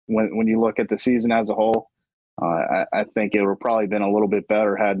when you look at the season as a whole, I think it would have probably been a little bit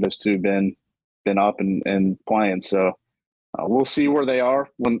better had those 2 been up and playing. So we'll see where they are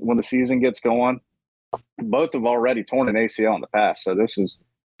when the season gets going. Both have already torn an ACL in the past, so this is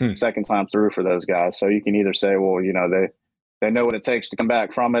the second time through for those guys. So you can either say, well, they know what it takes to come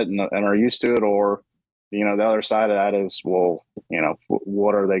back from it and are used to it, or the other side of that is, well,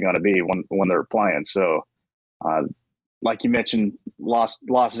 what are they going to be when they're playing? So, like you mentioned, lost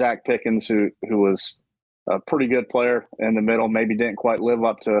Zach Pickens, who was a pretty good player in the middle, maybe didn't quite live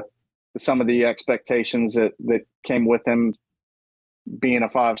up to some of the expectations that came with him being a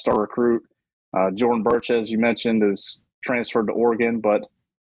 5-star recruit. Jordan Birch, as you mentioned, is transferred to Oregon, but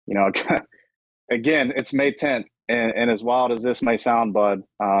again, it's May 10th, and as wild as this may sound, Bud,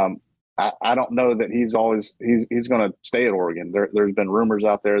 I don't know that he's going to stay at Oregon. There's been rumors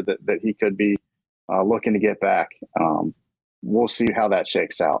out there that he could be looking to get back. We'll see how that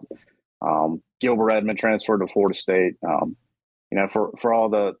shakes out. Gilbert Edmond transferred to Florida State. For all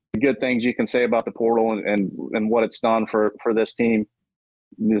the good things you can say about the portal and what it's done for this team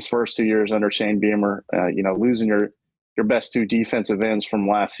this first 2 years under Shane Beamer, losing your best 2 defensive ends from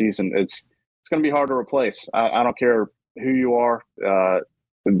last season, it's going to be hard to replace. I don't care who you are.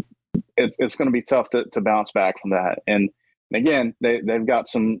 It's going to be tough to bounce back from that. And again, they've got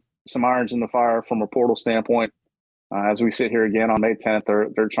some irons in the fire from a portal standpoint. As we sit here again on May 10th,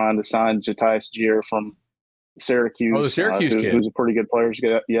 they're trying to sign Jatice Gier from Syracuse. Oh, the Syracuse kid, who's a pretty good player.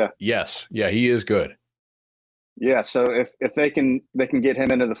 Yeah. Yes. Yeah, he is good. Yeah. So if they can get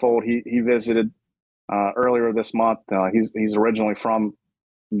him into the fold, he visited earlier this month. He's originally from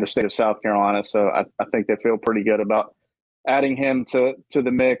the state of South Carolina, so I think they feel pretty good about adding him to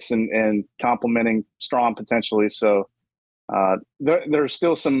the mix and complementing Strawn potentially. So there's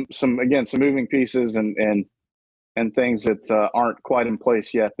still some moving pieces and things that aren't quite in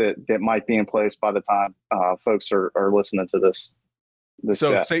place yet that might be in place by the time folks are listening to this.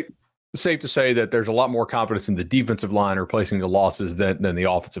 So safe to say that there's a lot more confidence in the defensive line replacing the losses than the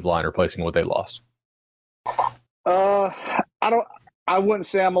offensive line replacing what they lost. I wouldn't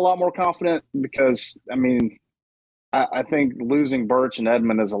say I'm a lot more confident because, I mean, I think losing Birch and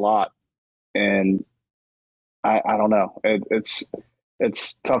Edmond is a lot. And I don't know. It's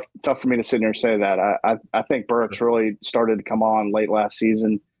tough for me to sit here and say that. I think Birch really started to come on late last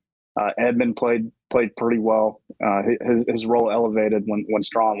season. Edmond played pretty well. His role elevated when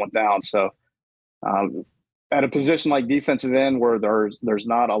Strawn went down. So at a position like defensive end where there's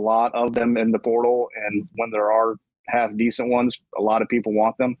not a lot of them in the portal, and when there are half decent ones, a lot of people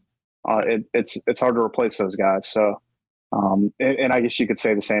want them. It's hard to replace those guys. So and I guess you could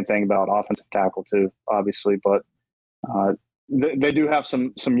say the same thing about offensive tackle too, obviously. But they do have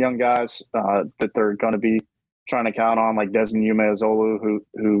some young guys that they're going to be trying to count on, like Desmond Umeozulu,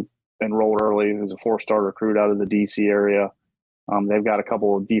 who enrolled early, who's a 4-star recruit out of the DC area. They've got a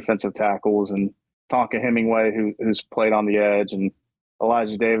couple of defensive tackles, and Tonka Hemingway, who's played on the edge, and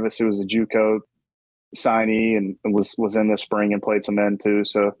Elijah Davis, who was a JUCO signee and was in the spring and played some end too.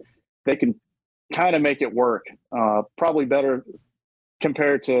 So they can kind of make it work. Probably better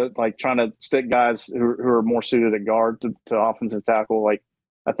compared to like trying to stick guys who are more suited at guard to offensive tackle. Like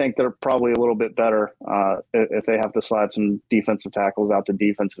I think they're probably a little bit better if they have to slide some defensive tackles out to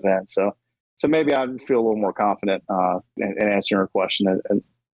defensive end. So maybe I'd feel a little more confident in answering your question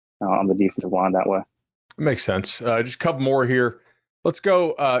on the defensive line that way. Makes sense. Just a couple more here. Let's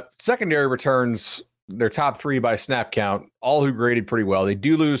go. Secondary returns their top 3 by snap count, all who graded pretty well. They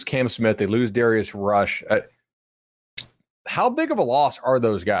do lose Cam Smith. They lose Darius Rush. How big of a loss are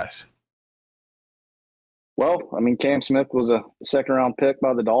those guys? Well, I mean, Cam Smith was a second-round pick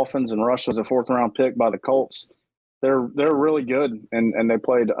by the Dolphins, and Rush was a fourth-round pick by the Colts. They're really good, and they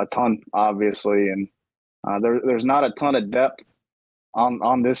played a ton, obviously. And there's not a ton of depth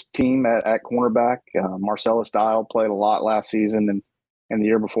on this team at cornerback. Marcellus Dial played a lot last season and the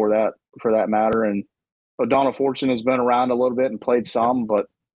year before that, for that matter. And O'Donnell Fortune has been around a little bit and played some, but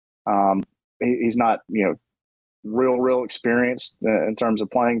he's not, real experienced in terms of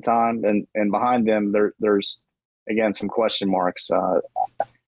playing time. And behind them, there's again some question marks.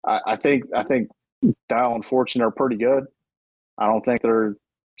 I think Dial and Fortune are pretty good. I don't think they're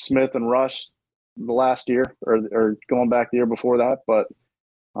Smith and Rush the last year or going back the year before that, but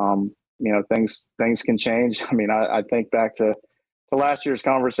things can change. I mean, I think back to last year's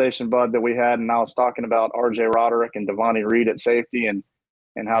conversation, Bud, that we had, and I was talking about RJ Roderick and Devontae Reed at safety and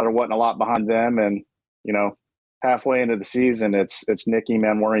how there wasn't a lot behind them. And, halfway into the season, it's Nicky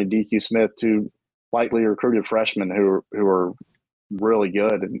Manwaring and DQ Smith, 2 lightly recruited freshmen who are really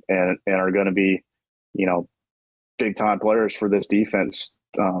good and are going to be, big time players for this defense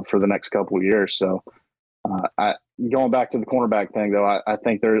for the next couple of years. So going back to the cornerback thing, though, I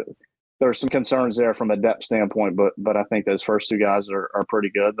think there's some concerns there from a depth standpoint, but I think those first 2 guys are pretty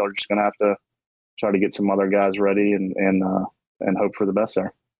good. They're just going to have to try to get some other guys ready and hope for the best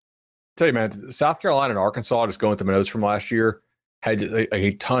there. Tell you, man, South Carolina and Arkansas, just going through my notes from last year, had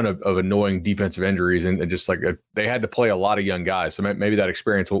a ton of annoying defensive injuries and just they had to play a lot of young guys. So maybe that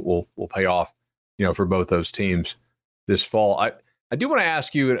experience will pay off, for both those teams this fall. I do want to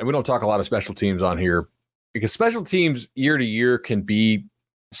ask you, and we don't talk a lot of special teams on here, because special teams year to year can be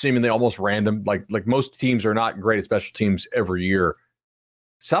seemingly almost random. Like most teams are not great at special teams every year.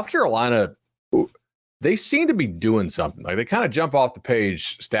 South Carolina, they seem to be doing something. Like they kind of jump off the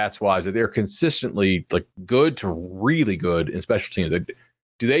page stats wise that they're consistently good to really good in special teams.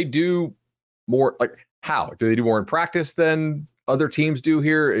 Do they do more? How do they do more in practice than other teams do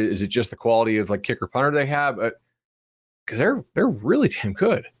here? Is it just the quality of kicker punter they have? Because they're really damn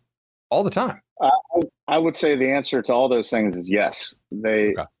good all the time. I would say the answer to all those things is yes.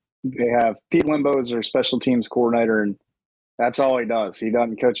 They have Pete Limbo as their special teams coordinator, and that's all he does. He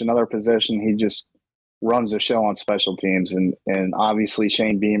doesn't coach another position. He just runs the show on special teams. And obviously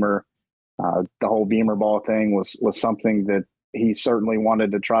Shane Beamer, the whole Beamer ball thing was something that he certainly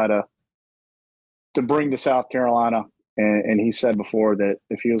wanted to try to bring to South Carolina. And he said before that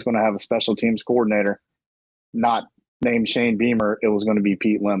if he was going to have a special teams coordinator, not named Shane Beamer, it was going to be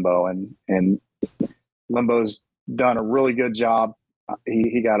Pete Limbo. And Limbo's done a really good job.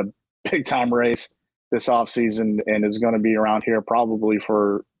 He got a big time raise this offseason and is going to be around here probably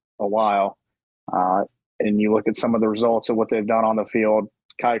for a while. And you look at some of the results of what they've done on the field.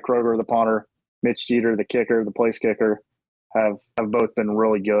 Kai Kroger, the punter, Mitch Jeter, the kicker, the place kicker, have both been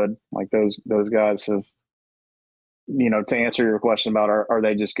really good. Those guys have, to answer your question about are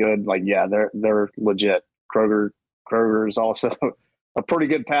they just good? Yeah, they're legit. Kroger is also a pretty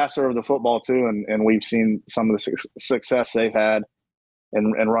good passer of the football too, and we've seen some of the success they've had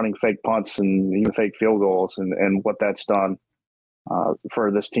in running fake punts and even fake field goals and what that's done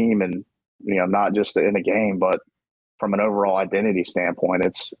for this team. And not just in a game, but from an overall identity standpoint,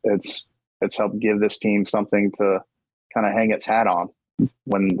 it's helped give this team something to kind of hang its hat on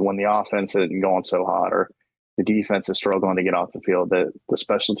when the offense isn't going so hot or the defense is struggling to get off the field. That the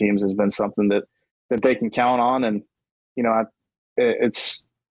special teams has been something that they can count on, and it's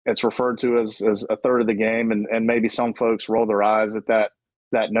referred to as a third of the game, and maybe some folks roll their eyes at that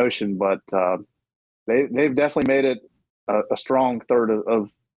notion, but they've definitely made it a strong third of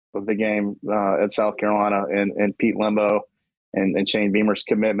the game at South Carolina, and Pete Limbo and Shane Beamer's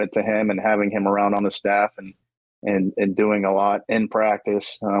commitment to him and having him around on the staff and doing a lot in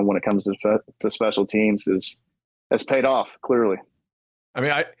practice when it comes to special teams has paid off clearly. I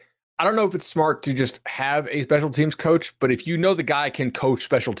mean, I don't know if it's smart to just have a special teams coach, but if the guy can coach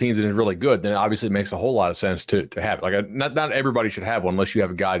special teams and is really good, then obviously it makes a whole lot of sense to have it. Not everybody should have one unless you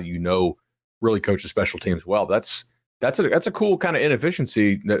have a guy that really coaches special teams well. That's that's a cool kind of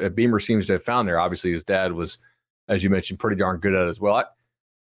inefficiency that Beamer seems to have found there. Obviously, his dad was, as you mentioned, pretty darn good at it as well.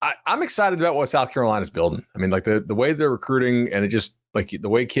 I'm excited about what South Carolina's building. I mean, like the way they're recruiting, and it just like the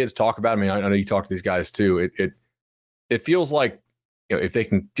way kids talk about it. I mean, I know you talk to these guys too. It feels like, you know, if they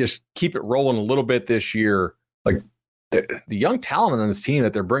can just keep it rolling a little bit this year, like the young talent on this team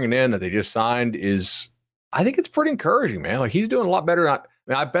that they're bringing in that they just signed is, I think it's pretty encouraging, man. Like he's doing a lot better. I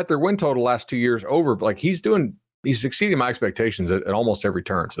mean, I bet their win total last 2 years over, but like he's exceeding my expectations at almost every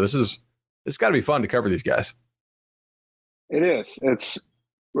turn. So it's got to be fun to cover these guys. It is. It's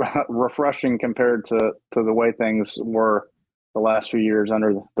refreshing compared to the way things were the last few years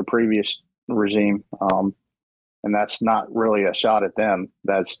under the previous regime. And that's not really a shot at them.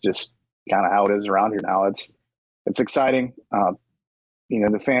 That's just kind of how it is around here now. It's exciting. You know,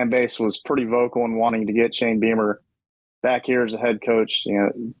 the fan base was pretty vocal in wanting to get Shane Beamer back here as a head coach. You know,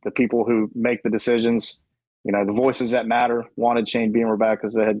 the people who make the decisions, you know, the voices that matter wanted Shane Beamer back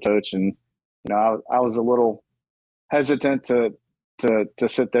as the head coach. And, you know, I was a little hesitant to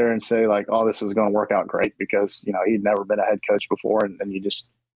sit there and say like, oh, this is going to work out great, because, you know, he'd never been a head coach before, and you just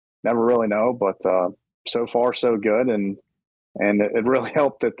never really know. But so far so good. And it really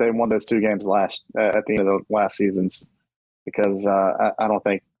helped that they won those 2 games at the end of the last seasons, because I don't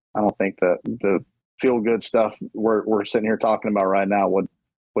think that the feel good stuff we're sitting here talking about right now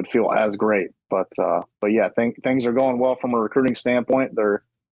would feel as great. But yeah, things are going well from a recruiting standpoint. They're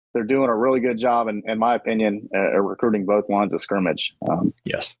doing a really good job, in my opinion, at recruiting both lines of scrimmage.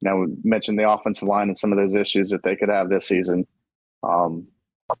 Yes. Now, we mentioned the offensive line and some of those issues that they could have this season.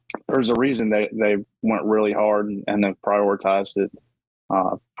 There's a reason they went really hard and have prioritized it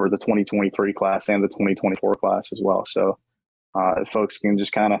for the 2023 class and the 2024 class as well. So if folks can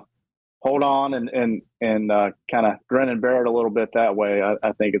just kind of hold on and kind of grin and bear it a little bit that way,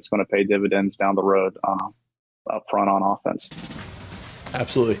 I think it's going to pay dividends down the road up front on offense.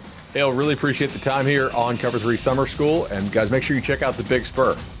 Absolutely. Dale, really appreciate the time here on Cover 3 Summer School. And guys, make sure you check out the Big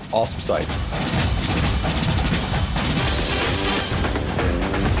Spur. Awesome site.